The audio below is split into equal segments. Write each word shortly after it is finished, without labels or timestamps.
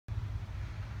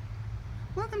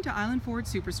Welcome to Island Ford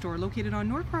Superstore, located on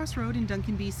Norcross Road in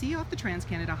Duncan, BC, off the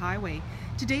Trans-Canada Highway.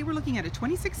 Today we're looking at a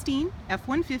 2016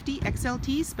 F-150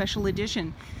 XLT Special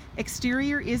Edition.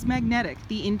 Exterior is magnetic.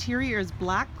 The interior is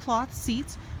black cloth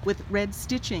seats with red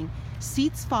stitching.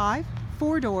 Seats 5,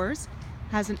 4 doors,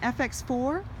 has an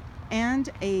FX4 and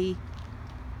a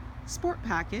sport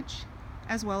package,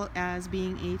 as well as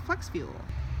being a flex fuel.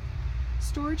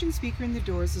 Storage and speaker in the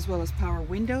doors, as well as power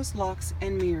windows, locks,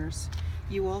 and mirrors.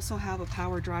 You also have a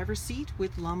power driver's seat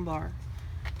with lumbar.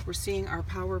 We're seeing our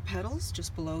power pedals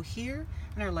just below here,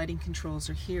 and our lighting controls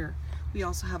are here. We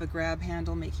also have a grab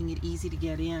handle, making it easy to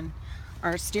get in.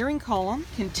 Our steering column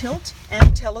can tilt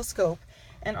and telescope,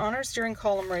 and on our steering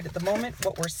column right at the moment,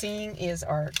 what we're seeing is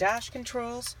our dash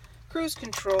controls, cruise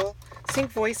control,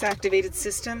 sync voice activated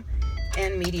system,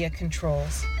 and media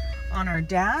controls. On our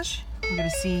dash, we're going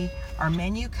to see our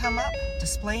menu come up,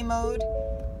 display mode,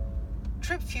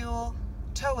 trip fuel,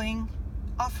 towing,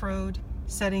 off-road,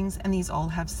 settings, and these all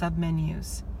have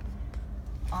sub-menus.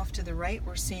 Off to the right,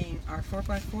 we're seeing our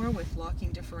 4x4 with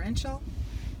locking differential,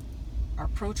 our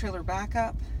Pro Trailer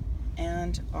backup,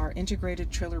 and our integrated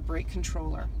trailer brake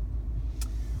controller.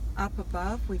 Up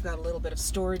above, we've got a little bit of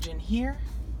storage in here,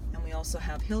 and we also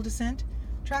have hill descent,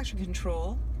 traction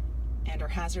control, and our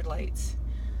hazard lights.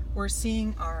 We're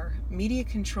seeing our media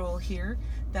control here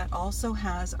that also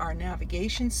has our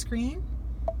navigation screen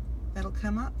that'll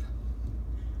come up.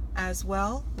 As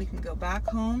well, we can go back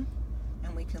home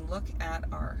and we can look at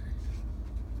our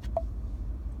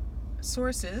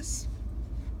sources.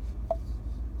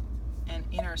 And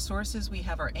in our sources, we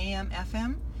have our AM,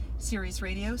 FM, Sirius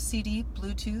radio, CD,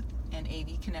 Bluetooth, and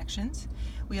AV connections.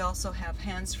 We also have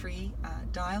hands-free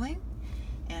dialing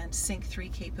and Sync 3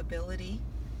 capability.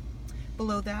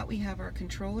 Below that we have our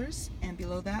controllers, and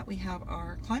below that we have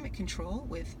our climate control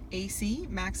with AC,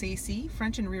 max AC,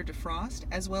 front and rear defrost,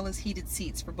 as well as heated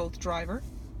seats for both driver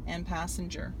and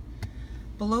passenger.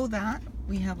 Below that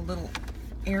we have a little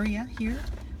area here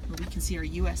where we can see our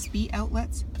USB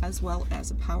outlets as well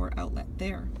as a power outlet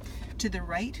there. To the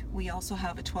right we also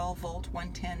have a 12 volt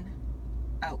 110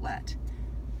 outlet.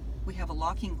 We have a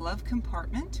locking glove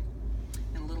compartment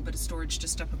and a little bit of storage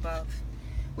just up above.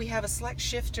 We have a select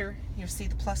shifter. You'll see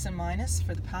the plus and minus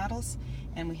for the paddles,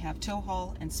 and we have tow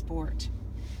haul and sport,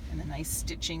 and the nice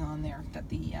stitching on there that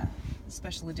the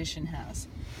special edition has.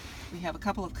 We have a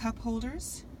couple of cup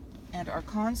holders, and our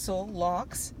console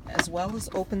locks as well as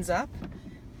opens up.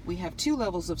 We have 2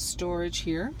 levels of storage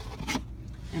here,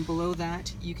 and below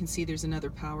that you can see there's another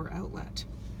power outlet.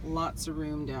 Lots of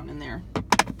room down in there.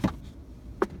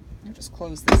 I'll just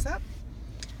close this up.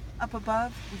 Up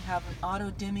above, we have an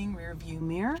auto-dimming rear view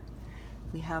mirror.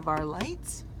 We have our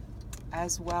lights,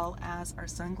 as well as our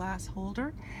sunglass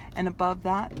holder. And above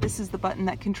that, this is the button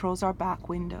that controls our back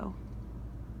window.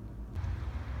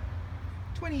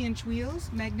 20-inch wheels,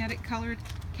 magnetic colored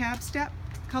cab step,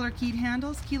 color keyed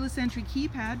handles, keyless entry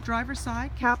keypad, driver's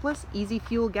side, capless, easy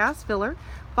fuel gas filler,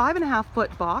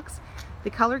 5.5-foot box.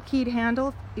 The color keyed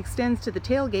handle extends to the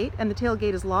tailgate, and the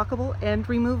tailgate is lockable and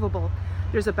removable.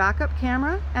 There's a backup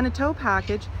camera and a tow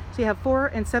package, so you have 4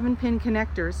 and 7-pin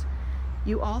connectors.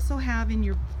 You also have in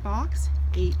your box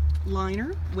a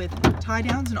liner with tie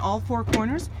downs in all 4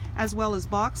 corners, as well as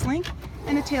box link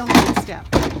and a tailgate step.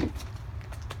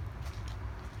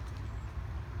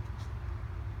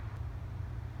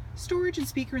 Storage and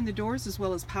speaker in the doors, as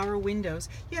well as power windows.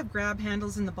 You have grab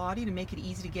handles in the body to make it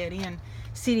easy to get in.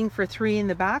 Seating for 3 in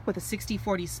the back with a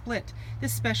 60-40 split.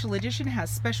 This special edition has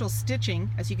special stitching,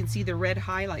 as you can see the red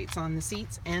highlights on the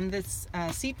seats and this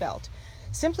seat belt.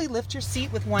 Simply lift your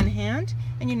seat with one hand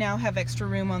and you now have extra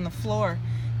room on the floor.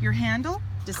 Your handle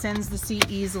descends the seat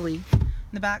easily.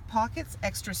 In the back pockets,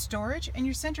 extra storage, and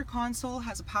your center console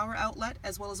has a power outlet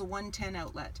as well as a 110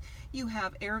 outlet. You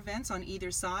have air vents on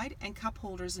either side and cup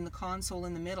holders in the console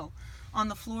in the middle. On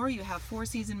the floor you have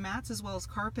 4-season mats as well as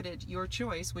carpeted, your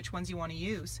choice which ones you want to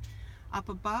use. Up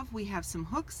above we have some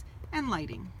hooks and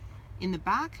lighting. In the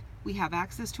back we have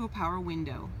access to a power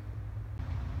window.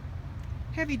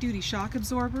 Heavy-duty shock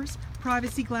absorbers,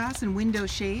 privacy glass and window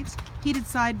shades, heated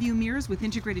side view mirrors with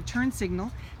integrated turn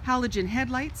signal, halogen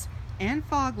headlights, and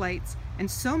fog lights, and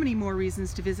so many more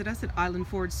reasons to visit us at Island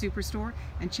Ford Superstore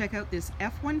and check out this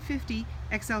F-150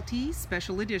 XLT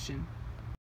Special Edition.